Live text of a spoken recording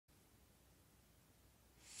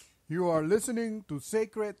You are listening to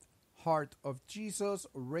Sacred Heart of Jesus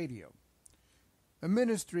Radio, a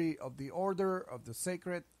ministry of the Order of the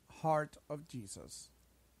Sacred Heart of Jesus.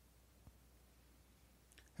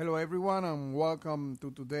 Hello, everyone, and welcome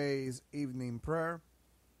to today's evening prayer.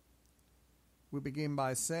 We begin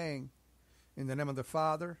by saying, in the name of the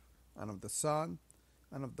Father, and of the Son,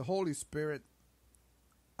 and of the Holy Spirit,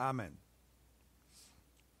 Amen.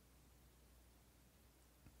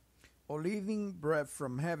 O living bread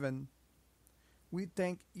from heaven, we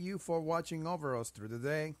thank you for watching over us through the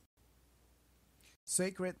day.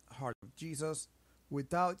 Sacred Heart of Jesus,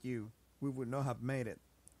 without you, we would not have made it.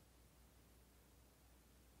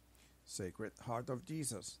 Sacred Heart of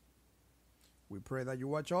Jesus, we pray that you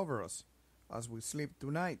watch over us as we sleep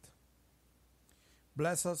tonight.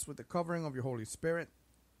 Bless us with the covering of your Holy Spirit,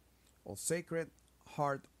 O Sacred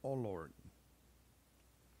Heart, O Lord.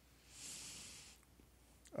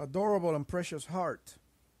 Adorable and precious heart,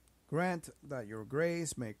 grant that your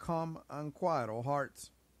grace may come and quiet all hearts.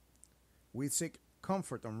 We seek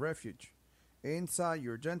comfort and refuge inside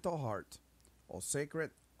your gentle heart, O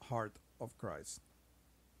Sacred Heart of Christ.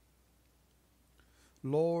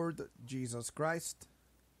 Lord Jesus Christ,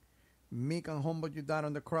 meek and humble you died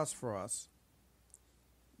on the cross for us.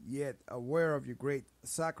 Yet, aware of your great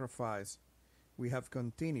sacrifice, we have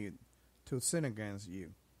continued to sin against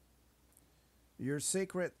you. Your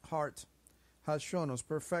Sacred Heart has shown us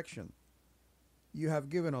perfection. You have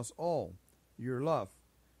given us all your love,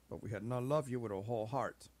 but we had not loved you with a whole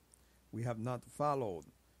heart. We have not followed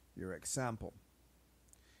your example.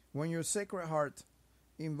 When your Sacred Heart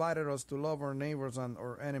invited us to love our neighbors and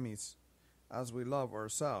our enemies as we love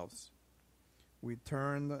ourselves, we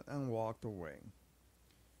turned and walked away.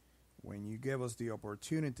 When you gave us the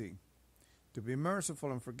opportunity to be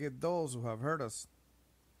merciful and forgive those who have hurt us,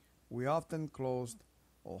 we often closed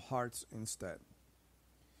our hearts instead.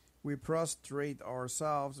 We prostrate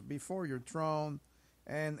ourselves before your throne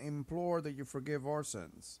and implore that you forgive our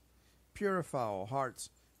sins. Purify our hearts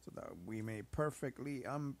so that we may perfectly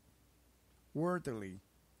and worthily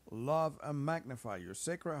love and magnify your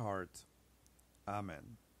Sacred Heart.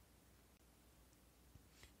 Amen.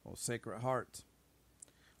 O Sacred Heart,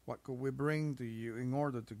 what could we bring to you in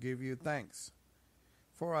order to give you thanks?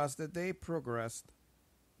 For as the day progressed,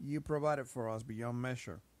 you provided for us beyond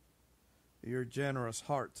measure. Your generous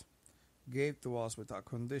heart gave to us without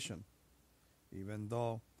condition, even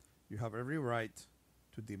though you have every right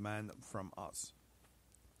to demand from us.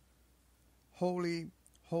 Holy,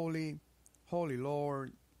 holy, holy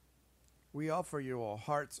Lord, we offer you our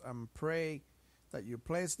hearts and pray that you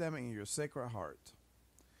place them in your Sacred Heart.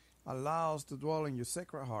 Allow us to dwell in your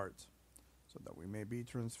Sacred Heart so that we may be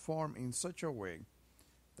transformed in such a way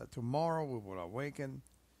that tomorrow we will awaken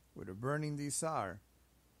with a burning desire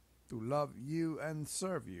to love you and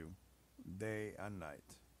serve you day and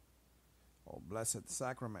night. O blessed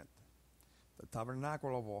sacrament, the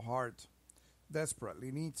tabernacle of our heart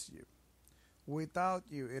desperately needs you. Without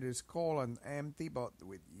you it is cold and empty, but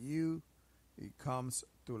with you it comes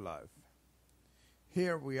to life.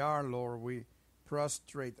 Here we are, Lord, we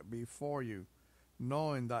prostrate before you,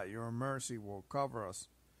 knowing that your mercy will cover us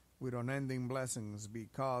with unending blessings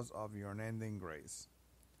because of your unending grace.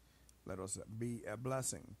 Let us be a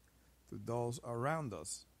blessing to those around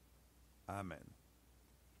us. Amen.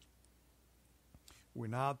 We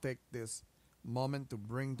now take this moment to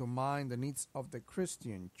bring to mind the needs of the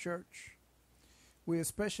Christian church. We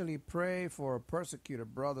especially pray for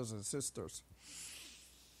persecuted brothers and sisters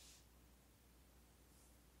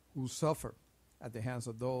who suffer at the hands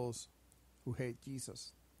of those who hate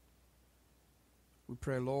Jesus. We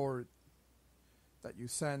pray, Lord, that you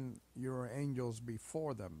send your angels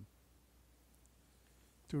before them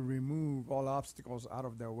to remove all obstacles out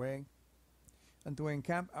of their way and to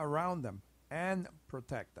encamp around them and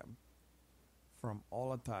protect them from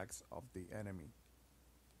all attacks of the enemy.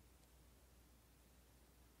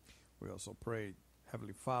 We also pray,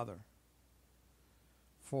 Heavenly Father,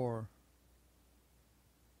 for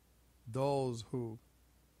those who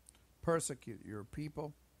persecute your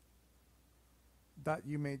people, that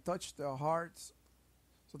you may touch their hearts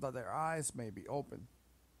so that their eyes may be open,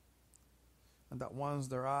 and that once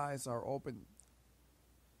their eyes are open,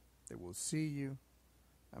 they will see you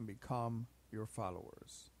and become your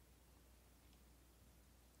followers.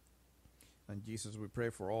 And Jesus, we pray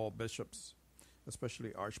for all bishops,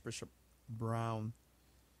 especially Archbishop Brown.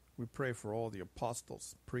 We pray for all the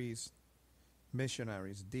apostles, priests,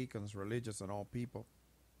 missionaries, deacons, religious, and all people.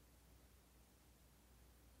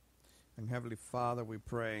 And Heavenly Father, we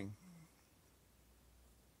pray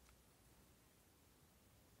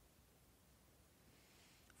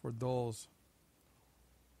for those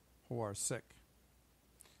who are sick.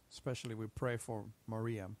 Especially we pray for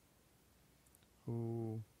Maria,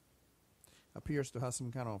 who appears to have some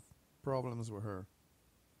kind of problems with her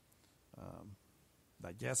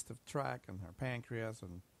digestive tract and her pancreas,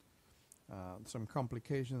 and some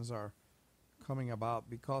complications are coming about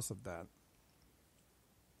because of that.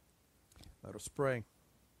 Let us pray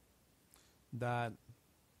that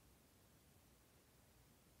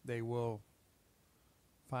they will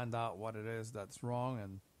find out what it is that's wrong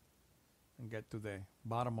and get to the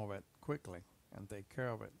bottom of it quickly and take care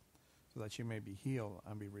of it so that she may be healed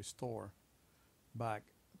and be restored back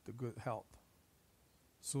to good health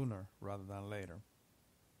sooner rather than later.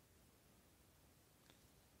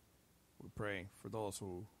 We pray for those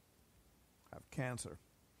who have cancer.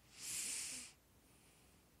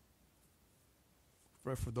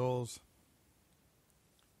 Pray for those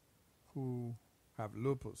who have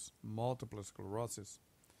lupus, multiple sclerosis,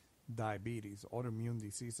 diabetes, autoimmune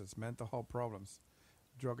diseases, mental health problems,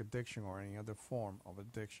 drug addiction, or any other form of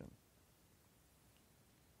addiction.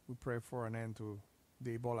 We pray for an end to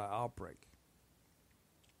the Ebola outbreak.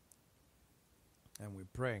 And we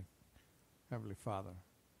pray, Heavenly Father,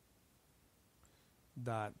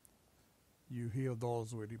 that you heal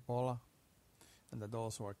those with Ebola and that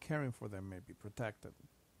those who are caring for them may be protected.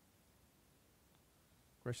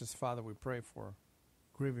 Gracious Father, we pray for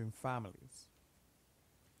grieving families.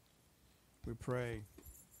 We pray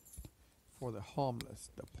for the homeless,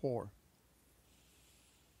 the poor,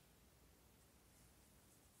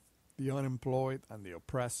 the unemployed, and the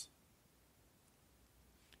oppressed.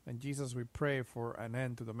 And Jesus, we pray for an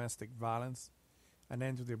end to domestic violence, an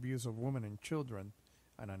end to the abuse of women and children,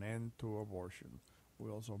 and an end to abortion. We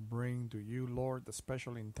also bring to you, Lord, the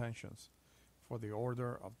special intentions for the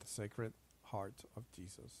order of the Sacred Heart of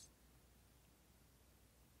Jesus.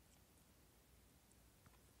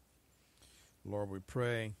 Lord, we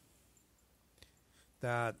pray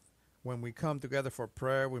that when we come together for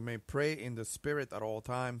prayer, we may pray in the Spirit at all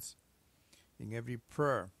times, in every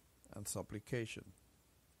prayer and supplication.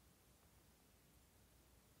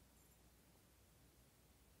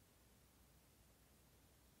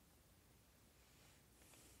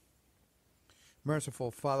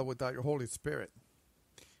 Merciful Father, without your Holy Spirit,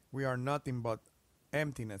 we are nothing but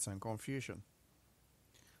emptiness and confusion.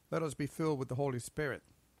 Let us be filled with the Holy Spirit,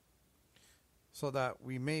 so that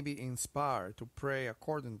we may be inspired to pray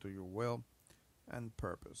according to your will and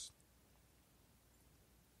purpose.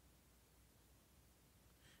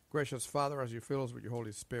 Gracious Father, as you fill us with your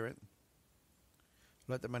Holy Spirit,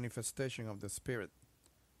 let the manifestation of the Spirit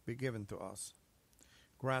be given to us.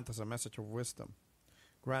 Grant us a message of wisdom.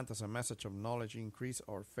 Grant us a message of knowledge. Increase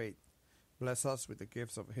our faith. Bless us with the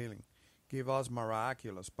gifts of healing. Give us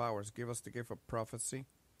miraculous powers. Give us the gift of prophecy,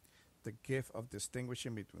 the gift of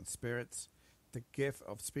distinguishing between spirits, the gift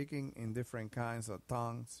of speaking in different kinds of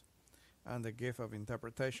tongues, and the gift of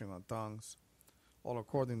interpretation of tongues, all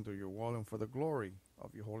according to your will and for the glory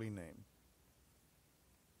of your holy name.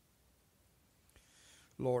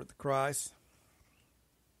 Lord Christ,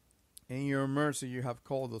 in your mercy you have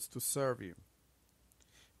called us to serve you.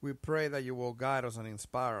 We pray that you will guide us and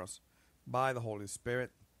inspire us by the Holy Spirit,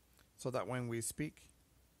 so that when we speak,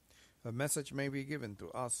 a message may be given to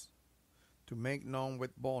us to make known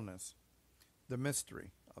with boldness the mystery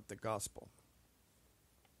of the gospel.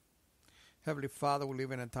 Heavenly Father, we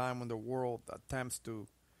live in a time when the world attempts to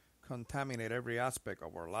contaminate every aspect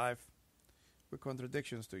of our life with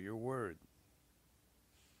contradictions to your word.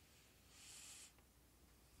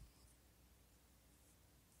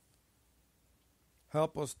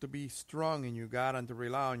 Help us to be strong in you, God, and to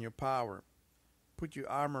rely on your power. Put your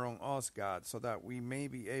armor on us, God, so that we may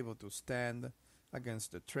be able to stand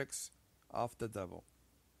against the tricks of the devil.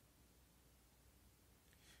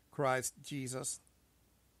 Christ Jesus,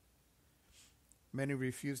 many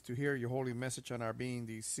refuse to hear your holy message and are being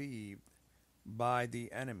deceived by the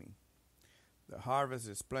enemy. The harvest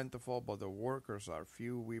is plentiful, but the workers are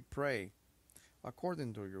few. We pray,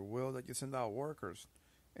 according to your will, that you send out workers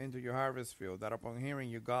into your harvest field, that upon hearing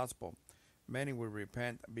your gospel, many will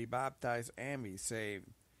repent, be baptized, and be saved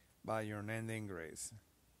by your unending grace.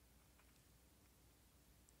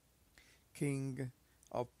 King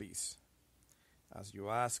of peace, as you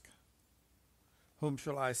ask, whom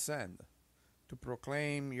shall I send to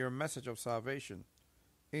proclaim your message of salvation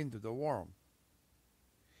into the world?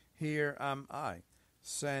 Here am I,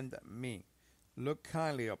 send me. Look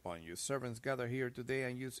kindly upon you, servants gather here today,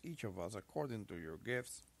 and use each of us according to your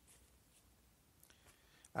gifts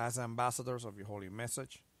as ambassadors of your holy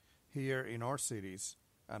message here in our cities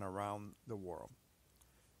and around the world.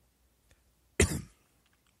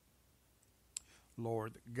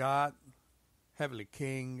 Lord God, Heavenly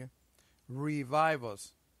King, Revive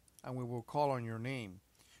us, and we will call on your name.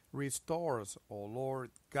 Restore us, O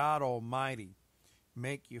Lord God Almighty.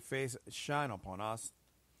 Make your face shine upon us,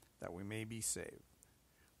 that we may be saved.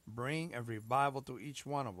 Bring a revival to each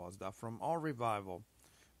one of us, that from our revival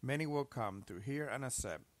many will come to hear and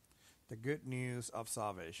accept the good news of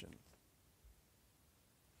salvation.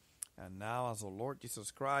 And now, as the Lord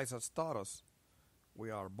Jesus Christ has taught us, we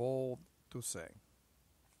are bold to say,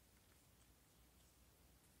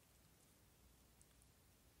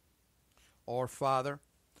 Our Father,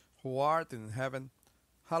 who art in heaven,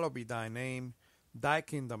 hallowed be thy name. Thy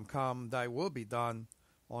kingdom come, thy will be done,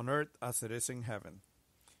 on earth as it is in heaven.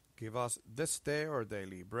 Give us this day our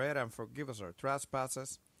daily bread, and forgive us our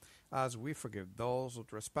trespasses, as we forgive those who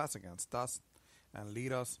trespass against us. And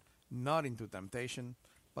lead us not into temptation,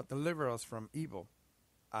 but deliver us from evil.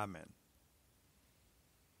 Amen.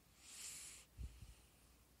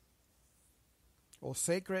 O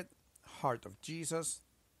Sacred Heart of Jesus,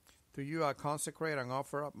 to you I consecrate and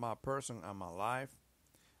offer up my person and my life,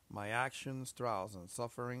 my actions, trials, and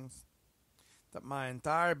sufferings, that my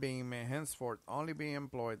entire being may henceforth only be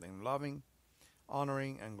employed in loving,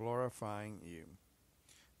 honoring, and glorifying you.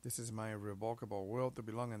 This is my irrevocable will to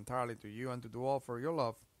belong entirely to you and to do all for your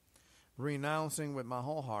love, renouncing with my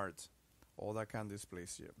whole heart all that can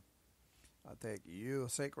displease you. I take you,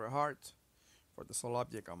 Sacred Heart, for the sole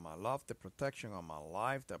object of my love, the protection of my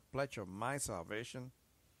life, the pledge of my salvation,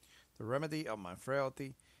 the remedy of my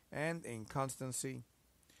frailty and inconstancy,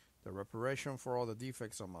 the reparation for all the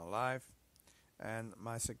defects of my life, and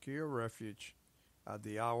my secure refuge at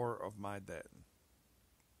the hour of my death.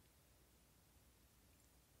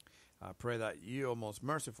 I pray that you, O most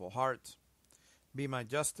merciful heart, be my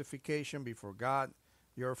justification before God,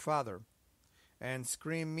 your Father, and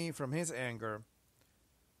screen me from his anger,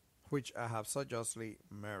 which I have so justly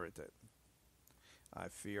merited. I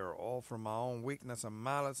fear all from my own weakness and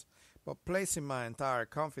malice, but placing my entire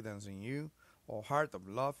confidence in you, O heart of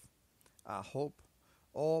love, I hope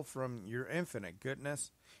all from your infinite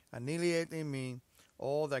goodness, annihilate in me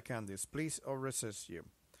all that can displease or resist you.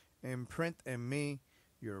 Imprint in me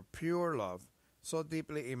your pure love so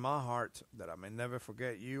deeply in my heart that I may never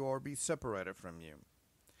forget you or be separated from you.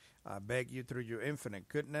 I beg you through your infinite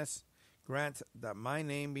goodness, grant that my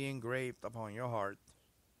name be engraved upon your heart.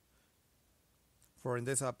 For in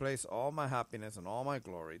this I place all my happiness and all my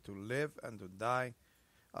glory, to live and to die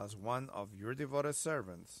as one of your devoted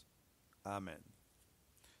servants. Amen.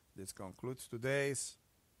 This concludes today's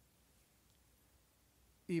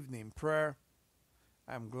evening prayer.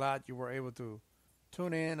 I'm glad you were able to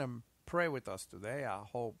tune in and pray with us today. I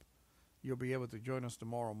hope you'll be able to join us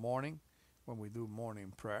tomorrow morning when we do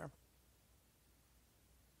morning prayer.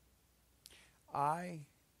 I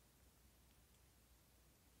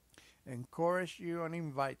encourage you and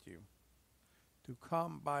invite you to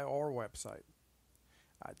come by our website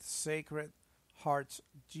at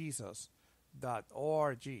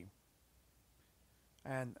sacredheartsjesus.org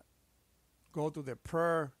and go to the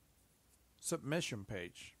prayer submission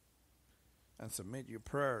page and submit your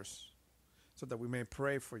prayers so that we may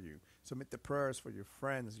pray for you. Submit the prayers for your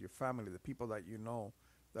friends, your family, the people that you know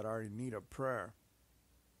that are in need of prayer,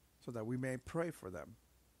 so that we may pray for them.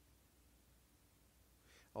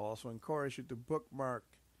 I also encourage you to bookmark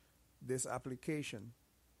this application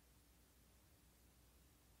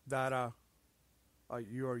that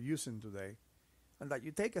you are using today, and that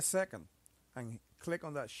you take a second and click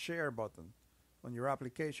on that share button on your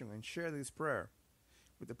application and share this prayer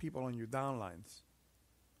with the people on your downlines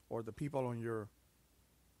or the people on your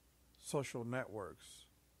social networks,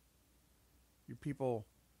 you people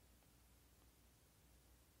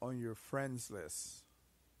on your friends list,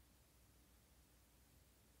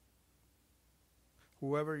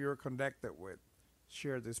 whoever you're connected with,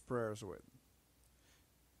 share these prayers with.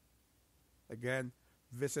 Again,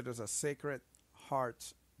 visit us at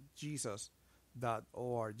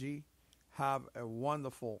sacredheartsjesus.org. Have a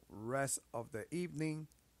wonderful rest of the evening,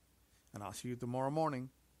 and I'll see you tomorrow morning.